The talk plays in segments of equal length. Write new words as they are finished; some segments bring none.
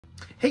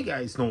Hey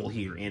guys, Noel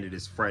here, and it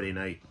is Friday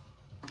night,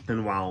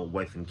 and while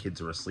wife and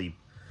kids are asleep,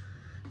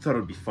 I thought it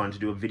would be fun to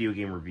do a video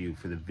game review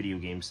for the video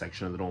game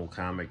section of the Noel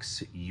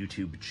Comics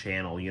YouTube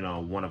channel. You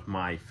know, one of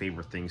my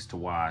favorite things to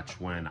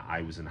watch when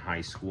I was in high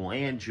school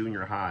and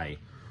junior high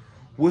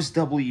was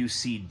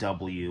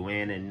wCw,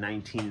 and in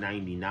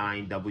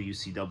 1999,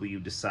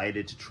 wCw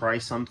decided to try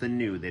something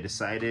new. They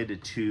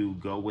decided to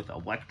go with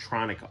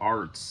Electronic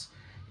Arts,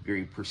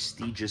 very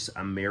prestigious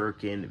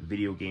American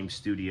video game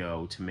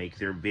studio, to make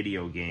their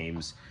video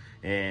games.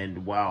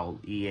 And while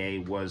EA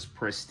was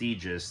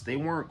prestigious, they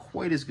weren't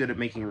quite as good at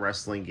making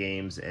wrestling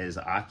games as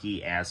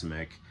Aki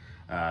Asmic.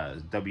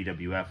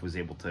 WWF was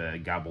able to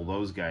gobble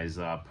those guys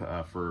up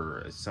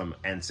for some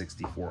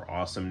N64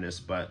 awesomeness,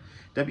 but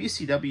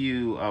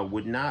WCW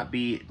would not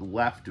be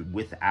left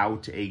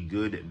without a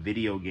good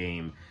video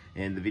game.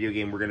 And the video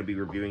game we're going to be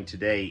reviewing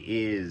today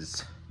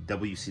is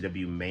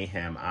wCw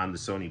Mayhem on the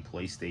Sony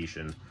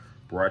PlayStation,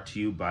 brought to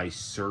you by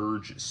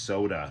Surge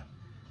Soda.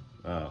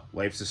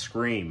 Life's a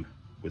Scream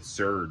with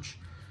Surge.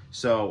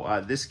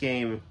 So this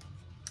game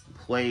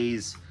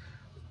plays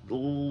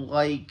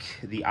like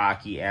the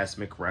Aki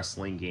Asmic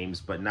wrestling games,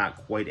 but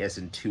not quite as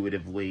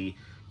intuitively.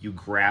 You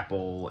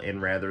grapple,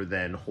 and rather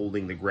than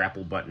holding the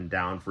grapple button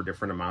down for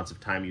different amounts of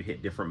time, you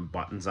hit different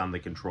buttons on the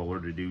controller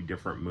to do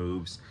different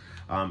moves.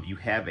 You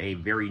have a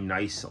very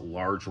nice,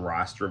 large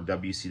roster of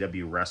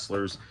WCW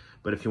wrestlers,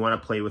 but if you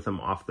want to play with them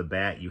off the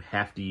bat, you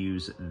have to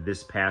use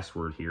this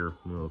password here.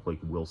 You look like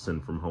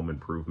Wilson from Home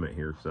Improvement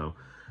here. So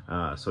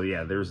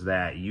yeah, there's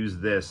that. Use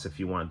this if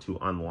you want to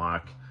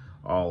unlock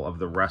all of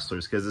the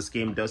wrestlers, because this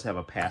game does have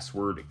a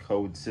password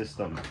code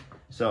system.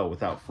 So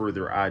without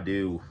further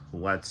ado,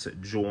 let's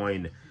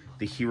join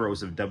the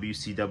heroes of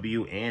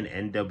WCW and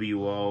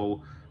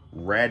NWO,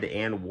 Red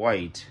and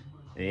White,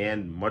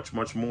 and much,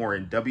 much more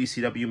in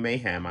WCW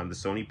Mayhem on the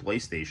Sony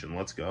PlayStation.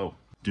 Let's go.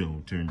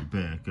 Don't turn your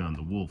back on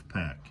the wolf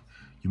pack.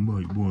 You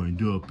might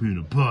wind up in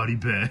a body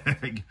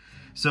bag.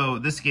 So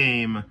this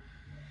game,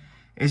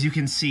 as you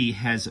can see,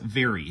 has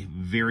very,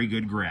 very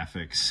good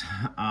graphics.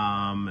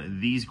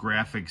 These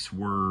graphics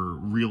were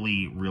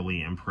really,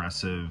 really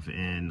impressive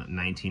in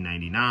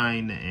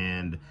 1999,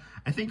 and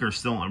I think are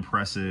still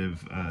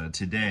impressive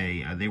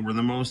today. They were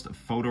the most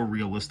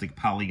photorealistic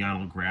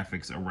polygonal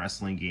graphics a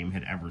wrestling game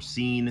had ever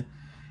seen,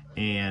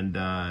 and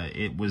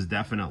it was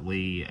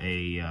definitely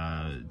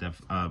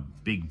a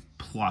big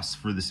plus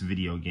for this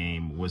video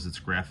game was its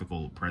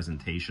graphical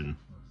presentation.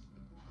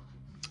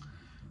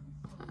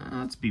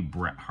 Let's be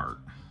Bret Hart,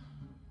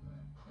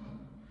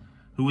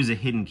 who is a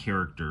hidden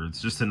character.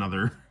 It's just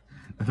another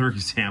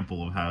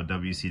example of how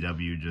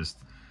WCW just,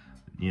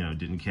 you know,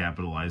 didn't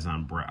capitalize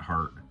on Bret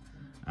Hart.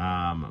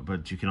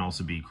 But you can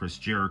also be Chris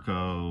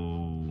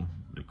Jericho,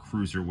 the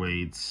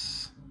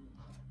Cruiserweights,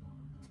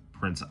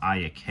 Prince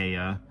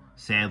Iakea.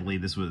 Sadly,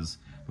 this was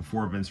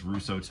before Vince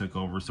Russo took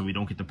over, so we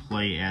don't get to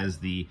play as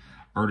the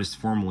artist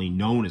formerly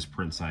known as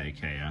Prince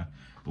Iakea,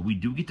 but we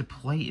do get to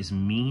play as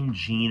Mean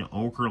Gene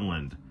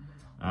Okerlund.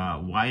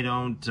 Why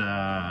don't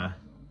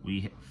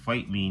we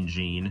fight Mean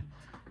Gene?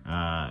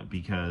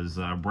 Because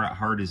Bret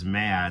Hart is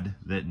mad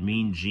that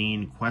Mean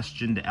Gene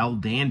questioned El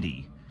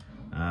Dandy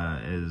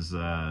as,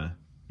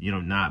 you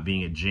know, not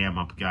being a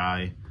jam-up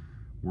guy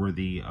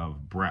worthy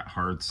of Bret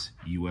Hart's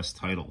U.S.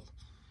 title.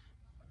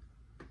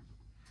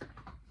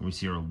 And we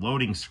see our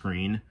loading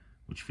screen,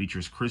 which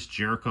features Chris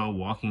Jericho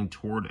walking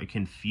toward a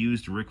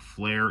confused Ric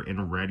Flair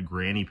in red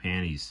granny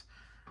panties.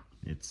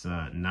 It's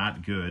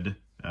not good.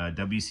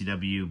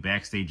 WCW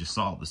Backstage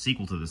Assault, the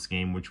sequel to this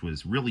game, which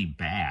was really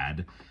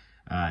bad,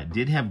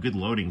 did have good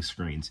loading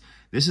screens.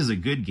 This is a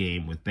good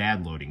game with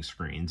bad loading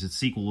screens. Its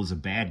sequel is a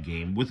bad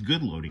game with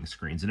good loading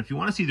screens. And if you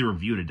want to see the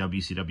review to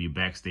WCW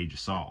Backstage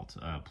Assault,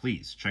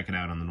 please check it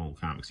out on the Noel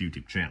Comics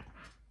YouTube channel.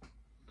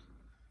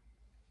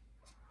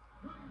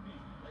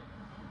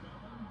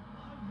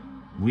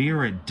 We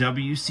are at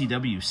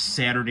WCW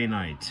Saturday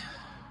night.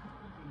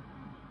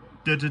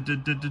 Dun, dun,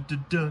 dun, dun, dun,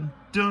 dun,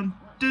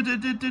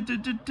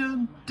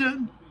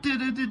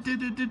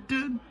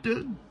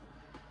 dun.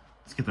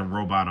 Let's get the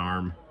robot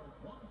arm.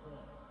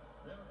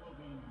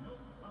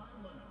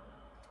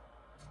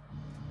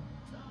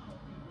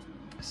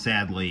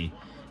 Sadly,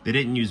 they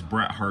didn't use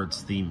Bret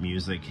Hart's theme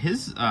music.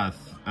 His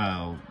last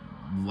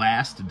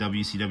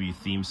WCW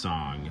theme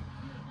song,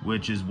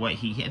 which is what I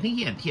think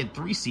he had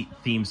 3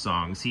 theme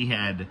songs. He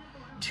had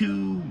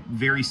 2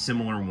 very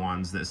similar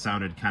ones that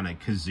sounded kind of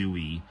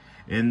kazooey,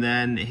 and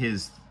then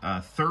his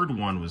third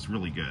one was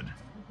really good.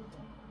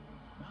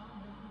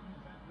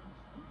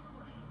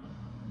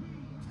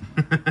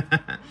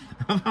 I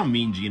love how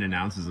Mean Gene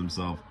announces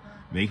himself,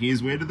 making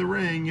his way to the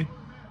ring.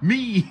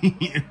 Me!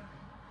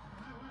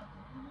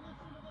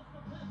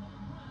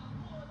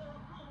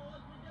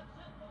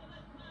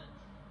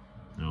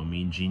 No,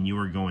 Mean Gene, you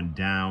are going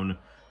down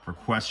for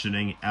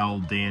questioning El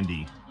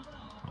Dandy.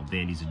 El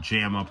Dandy's a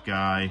jam-up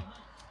guy,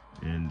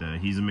 and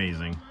he's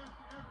amazing.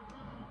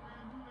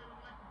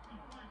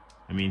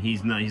 I mean,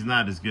 he's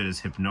not as good as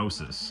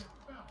Hypnosis.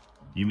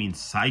 You mean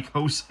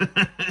Psychosis?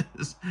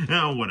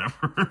 Oh,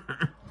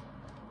 whatever.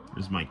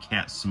 There's my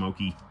cat,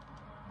 Smokey.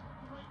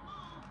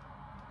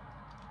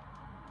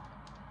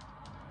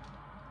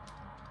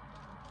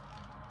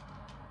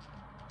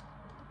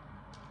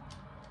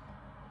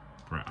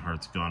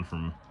 Hart's gone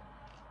from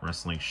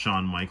wrestling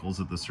Shawn Michaels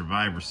at the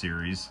Survivor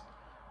Series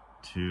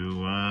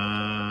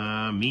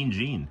to Mean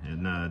Gene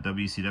in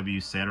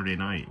WCW Saturday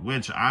Night,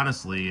 which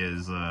honestly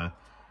is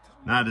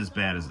not as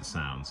bad as it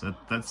sounds.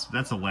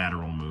 That's a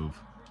lateral move.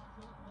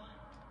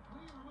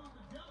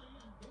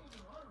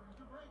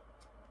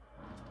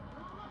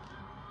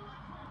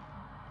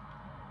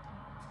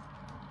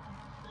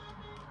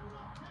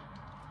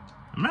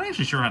 I'm not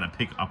actually sure how to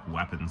pick up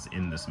weapons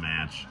in this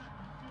match.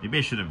 Maybe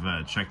I should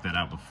have checked that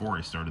out before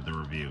I started the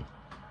review.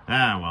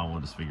 Ah, well, we'll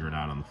just figure it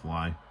out on the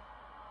fly.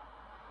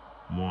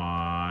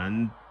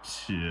 1,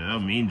 2.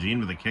 Mean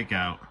Gene with a kick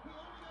out.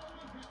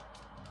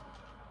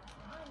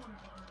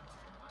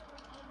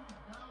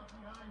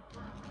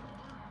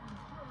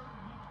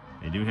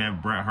 They do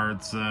have Bret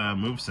Hart's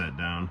moveset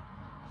down.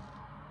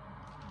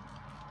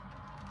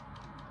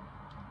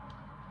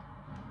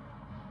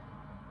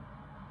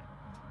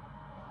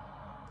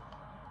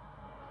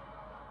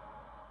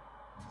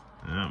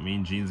 Oh,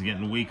 Mean Gene's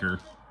getting weaker.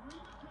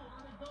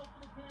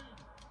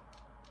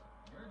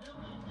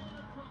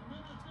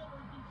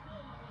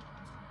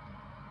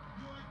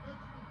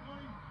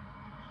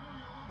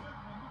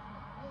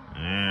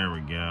 There we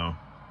go.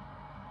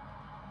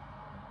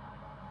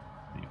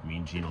 I think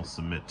Mean Gene will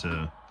submit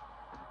to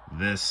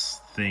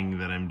this thing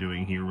that I'm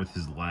doing here with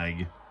his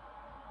leg.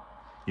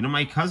 You know,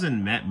 my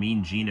cousin met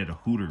Mean Gene at a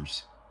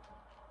Hooters.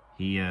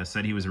 He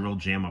said he was a real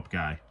jam-up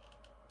guy.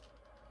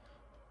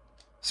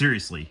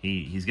 Seriously,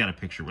 he's got a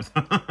picture with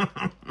him.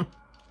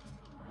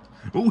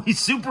 Oh, he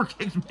super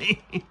kicked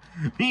me.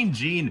 Mean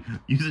Gene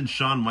using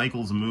Shawn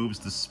Michaels moves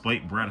to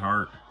spite Bret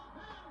Hart.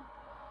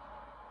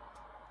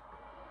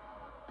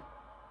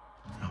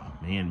 Oh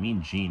man,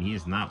 Mean Gene, he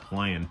is not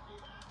playing.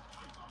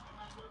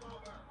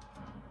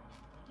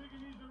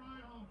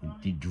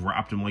 He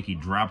dropped him like he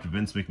dropped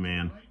Vince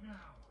McMahon.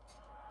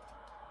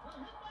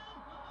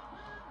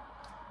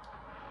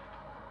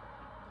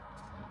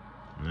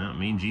 Well,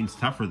 Mean Gene's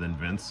tougher than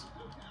Vince.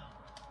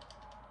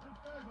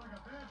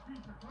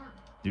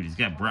 Dude, he's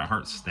got Bret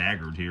Hart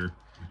staggered here.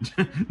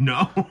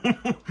 No!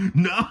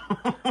 No!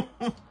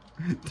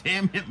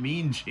 Damn it,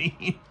 Mean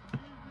Gene.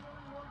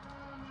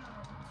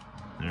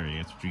 There you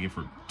go. That's what you get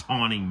for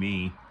taunting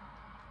me.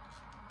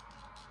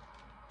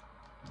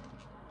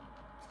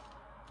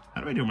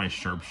 How do I do my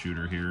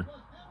sharpshooter here?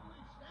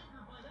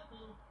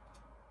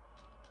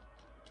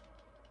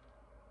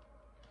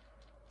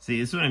 See,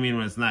 this is what I mean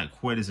when it's not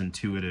quite as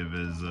intuitive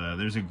as...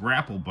 there's a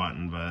grapple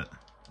button, but...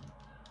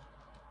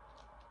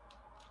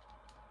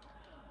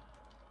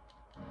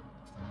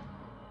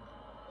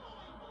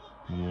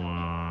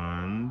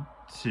 One,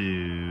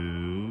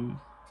 two...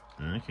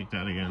 I kicked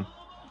out again.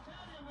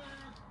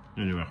 I'm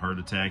gonna do a heart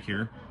attack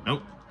here.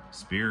 Oh,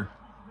 spear.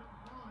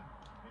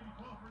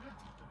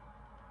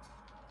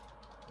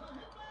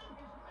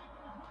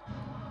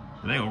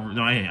 Did I over...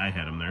 No, I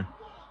had him there.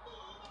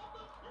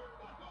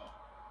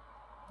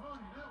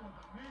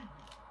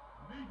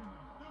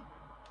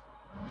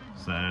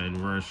 Side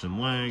Russian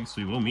leg.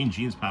 Sweet. Well, Mean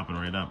Gene's popping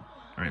right up.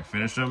 All right,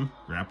 finish him.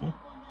 Grapple.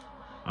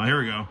 Oh, here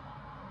we go.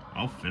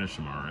 I'll finish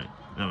him, all right.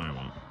 No, I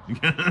won't.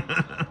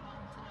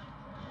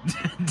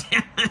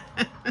 Damn it.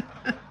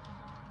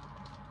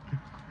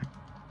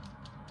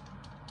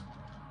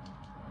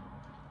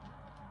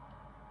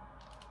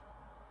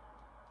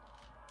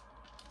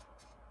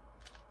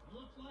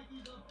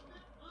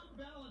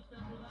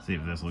 See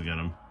if this will get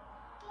him.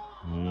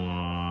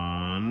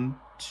 1,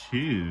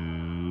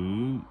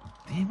 2.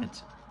 Damn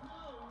it.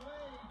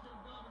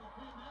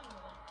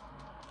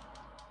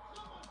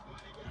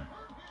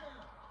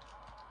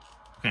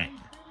 Okay.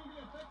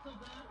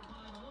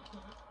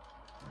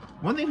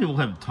 One thing people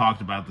have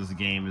talked about this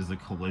game is the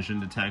collision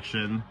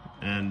detection,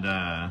 and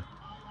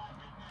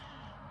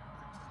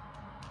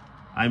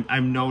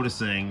I'm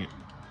noticing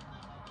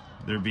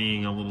there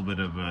being a little bit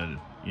of a,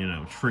 you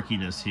know,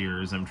 trickiness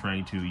here as I'm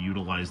trying to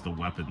utilize the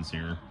weapons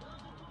here.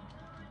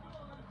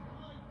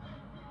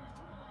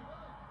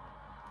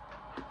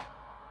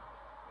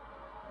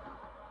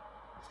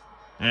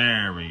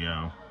 There we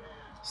go.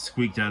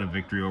 Squeaked out a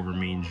victory over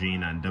Mean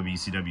Gene on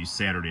WCW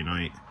Saturday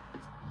Night.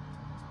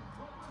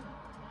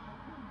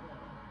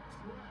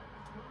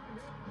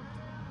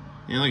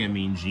 Yeah, look at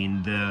Mean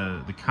Gene,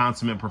 the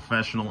consummate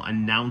professional,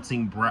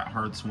 announcing Bret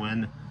Hart's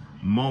win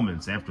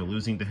moments after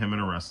losing to him in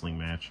a wrestling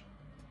match.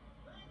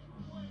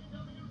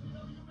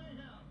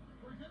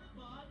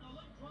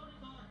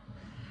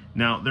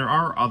 Now, there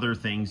are other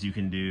things you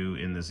can do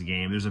in this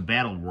game. There's a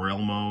Battle Royal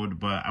mode,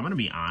 but I'm going to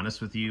be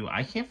honest with you.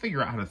 I can't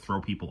figure out how to throw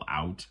people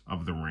out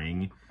of the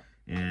ring,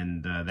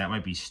 and that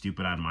might be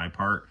stupid on my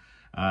part.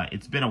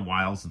 It's been a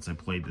while since I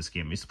played this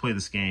game. I used to play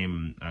this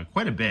game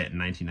quite a bit in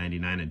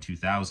 1999 and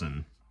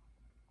 2000,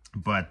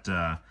 but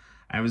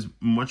I was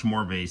much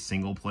more of a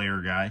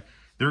single-player guy.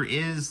 There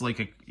is like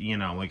a, you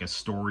know, like a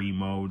story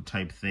mode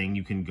type thing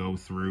you can go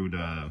through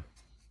to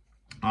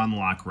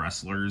unlock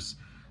wrestlers.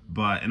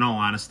 But in all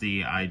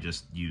honesty, I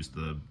just used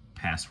the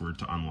password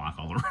to unlock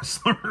all the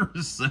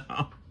wrestlers, so.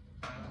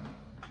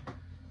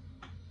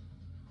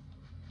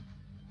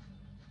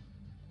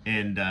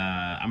 And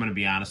I'm going to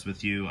be honest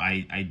with you,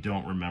 I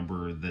don't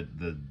remember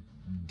the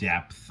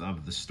depth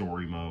of the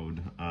story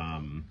mode.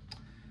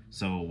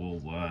 So we'll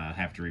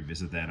have to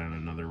revisit that on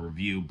another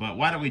review. But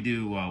why don't we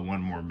do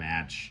one more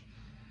match?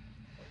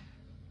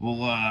 We'll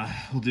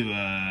do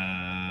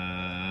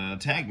a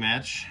tag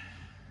match,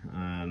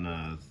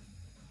 and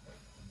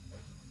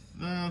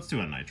let's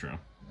do a Nitro.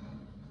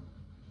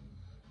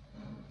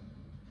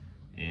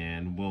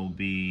 And we'll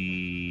be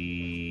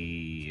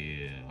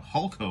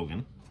Hulk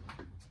Hogan,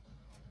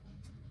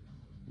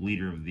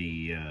 leader of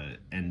the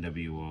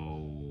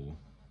NWO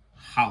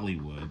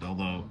Hollywood.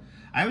 Although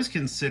I was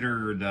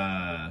considered,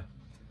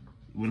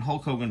 when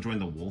Hulk Hogan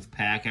joined the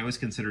Wolfpack, I was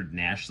considered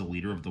Nash the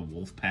leader of the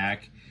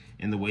Wolfpack.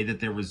 And the way that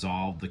they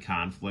resolved the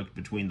conflict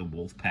between the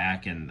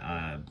Wolfpack and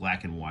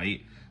Black and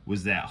White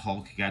was that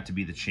Hulk got to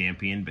be the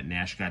champion, but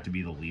Nash got to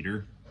be the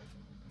leader.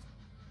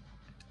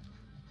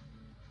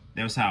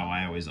 That was how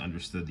I always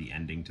understood the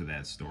ending to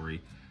that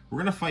story. We're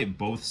going to fight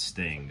both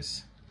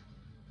Stings.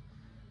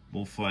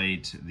 We'll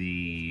fight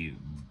the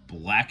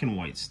Black and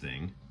White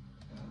Sting.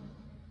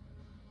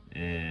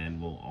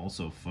 And we'll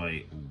also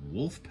fight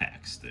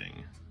Wolfpack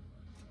Sting.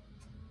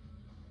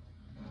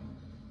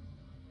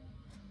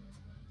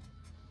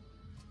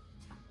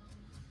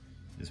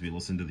 As we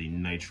listen to the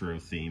Nitro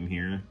theme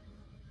here.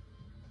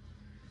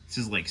 This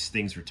is like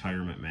Sting's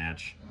retirement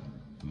match.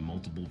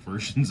 Multiple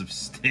versions of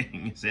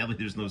Sting. Sadly,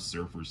 there's no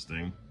Surfer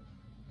Sting.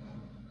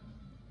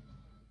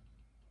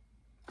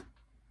 It's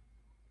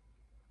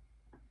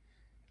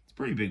a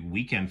pretty big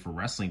weekend for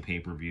wrestling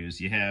pay-per-views.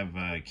 You have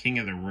King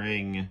of the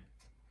Ring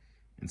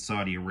in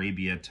Saudi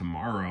Arabia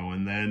tomorrow,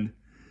 and then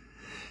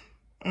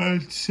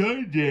on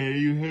Sunday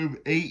you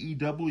have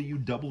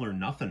AEW Double or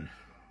Nothing.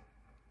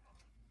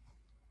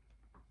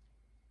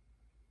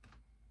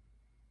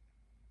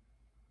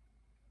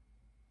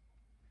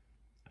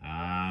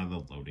 The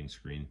loading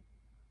screen.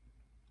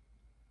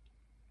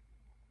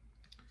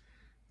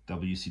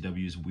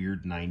 wCw's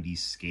weird 90s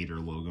skater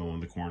logo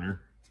in the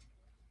corner.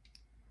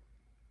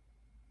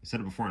 I said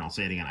it before and I'll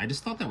say it again. I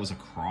just thought that was a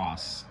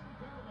cross.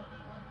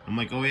 I'm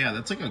like, oh yeah,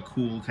 that's like a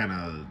cool kind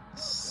of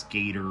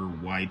skater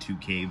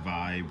Y2K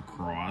vibe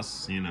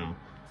cross, you know.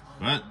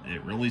 But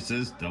it really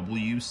says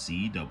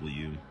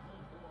wCw.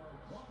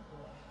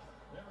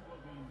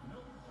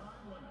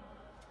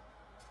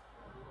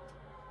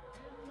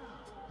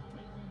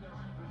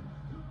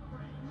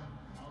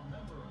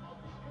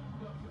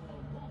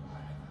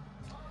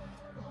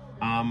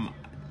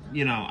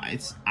 You know,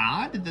 it's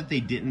odd that they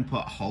didn't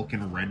put Hulk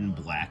in red and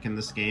black in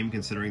this game,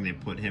 considering they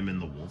put him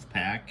in the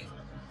Wolfpack,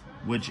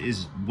 which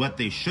is what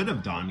they should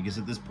have done, because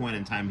at this point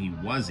in time he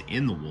was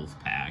in the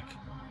Wolfpack.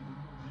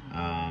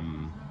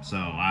 So,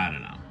 I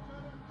don't know.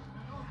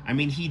 I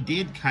mean, he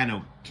did kind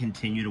of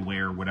continue to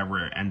wear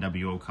whatever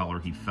NWO color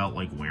he felt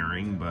like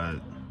wearing, but,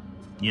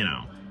 you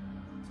know.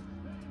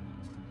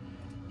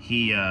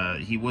 He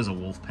was a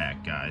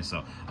Wolfpack guy,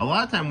 so a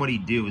lot of time what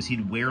he'd do is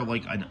he'd wear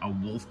like a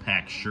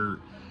Wolfpack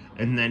shirt,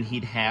 and then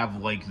he'd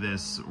have like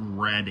this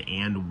red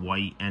and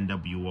white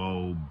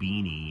NWO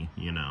beanie,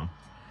 you know.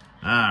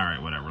 Alright,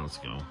 whatever, let's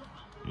go.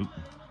 Oop.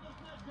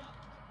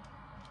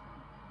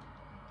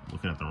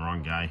 Looking at the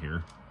wrong guy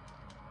here.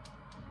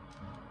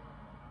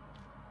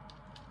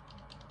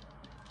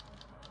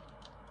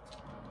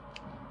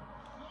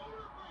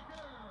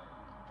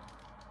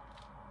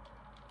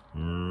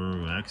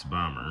 Ooh,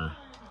 X-Bomber.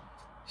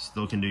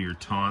 Still can do your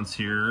taunts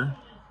here.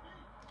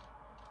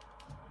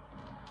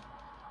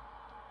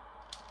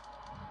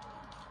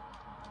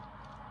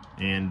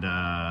 And,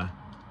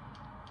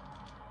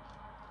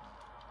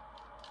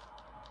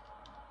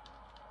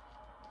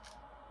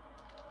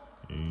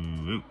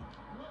 ooh.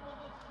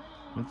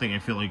 One thing I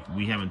feel like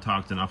we haven't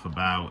talked enough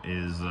about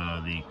is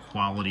the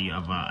quality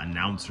of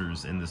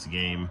announcers in this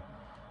game.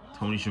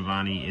 Tony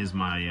Schiavone is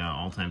my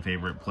all-time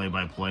favorite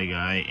play-by-play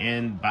guy,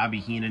 and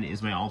Bobby Heenan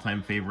is my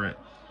all-time favorite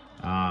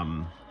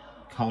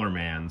color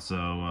man.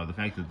 So the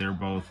fact that they're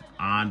both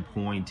on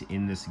point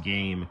in this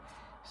game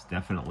is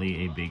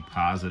definitely a big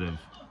positive.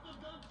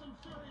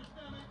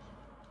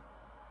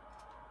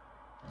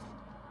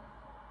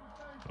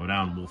 Go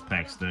down,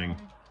 Wolfpack Sting.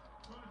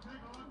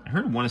 I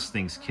heard one of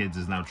Sting's kids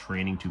is now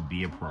training to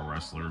be a pro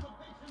wrestler.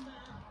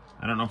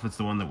 I don't know if it's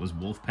the one that was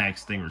Wolfpack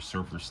Sting or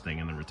Surfer Sting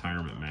in the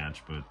retirement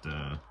match, but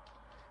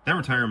that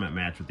retirement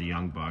match with the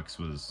Young Bucks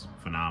was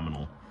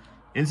phenomenal.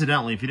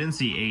 Incidentally, if you didn't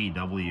see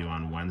AEW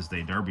on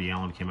Wednesday, Darby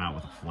Allin came out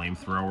with a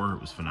flamethrower.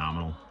 It was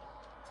phenomenal.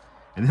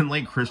 And then,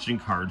 like, Christian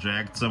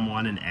carjacked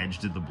someone and Edge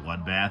did the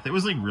bloodbath. It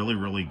was, like, really,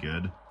 really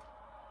good.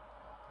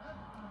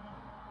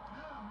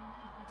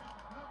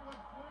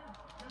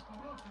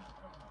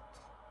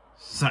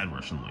 Side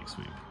Russian leg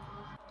sweep.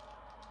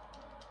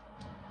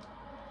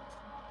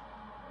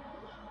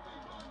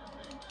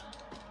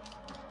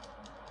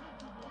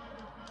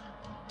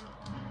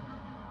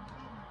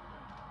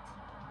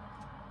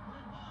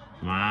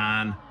 Come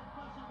on.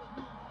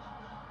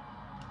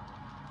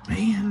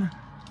 Man.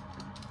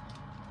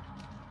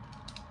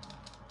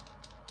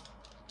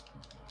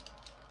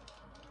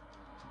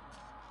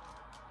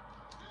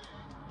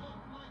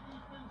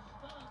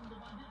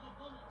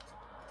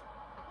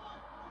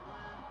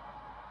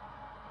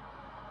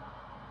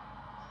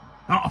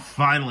 Oh,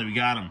 finally, we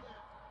got him.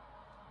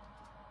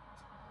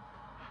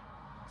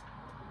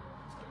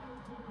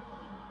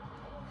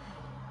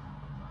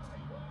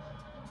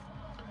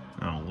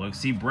 Oh, look,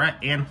 see, Brett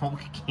and Hulk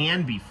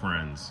can be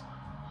friends.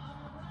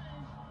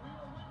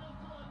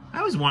 I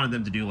always wanted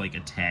them to do, like,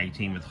 a tag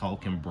team with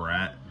Hulk and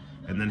Brett,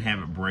 and then have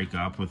it break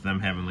up with them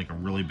having, like, a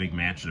really big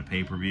match at a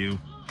pay-per-view.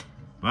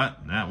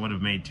 But that would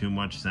have made too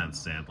much sense,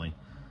 sadly.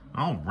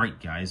 Alright,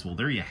 guys, well,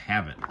 there you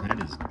have it.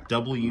 That is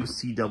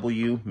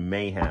wCw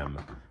Mayhem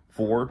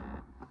for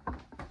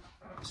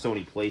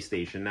Sony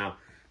PlayStation. Now,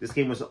 this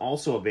game was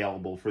also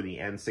available for the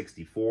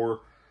N64.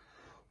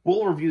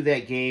 We'll review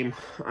that game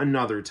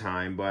another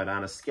time, but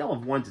on a scale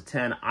of 1 to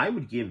 10, I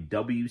would give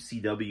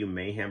wCw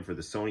Mayhem for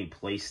the Sony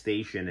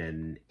PlayStation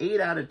an 8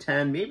 out of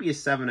 10, maybe a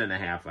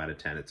 7.5 out of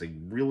 10. It's a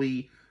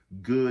really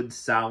good,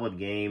 solid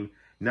game.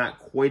 Not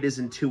quite as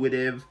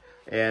intuitive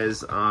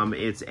as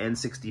its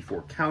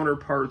N64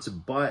 counterparts,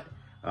 but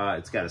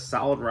it's got a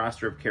solid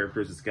roster of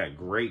characters. It's got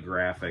great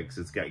graphics.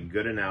 It's got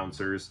good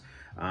announcers,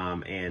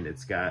 and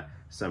it's got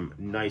some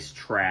nice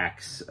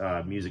tracks,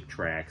 music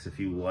tracks. If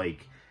you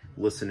like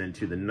listening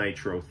to the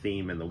Nitro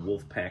theme and the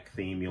Wolfpack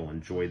theme, you'll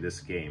enjoy this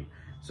game.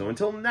 So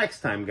until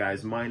next time,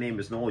 guys, my name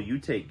is Noel. You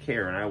take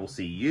care, and I will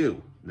see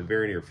you in the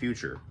very near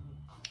future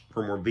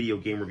for more video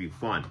game review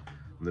fun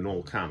on the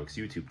Noel Comics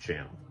YouTube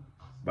channel.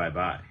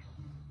 Bye-bye.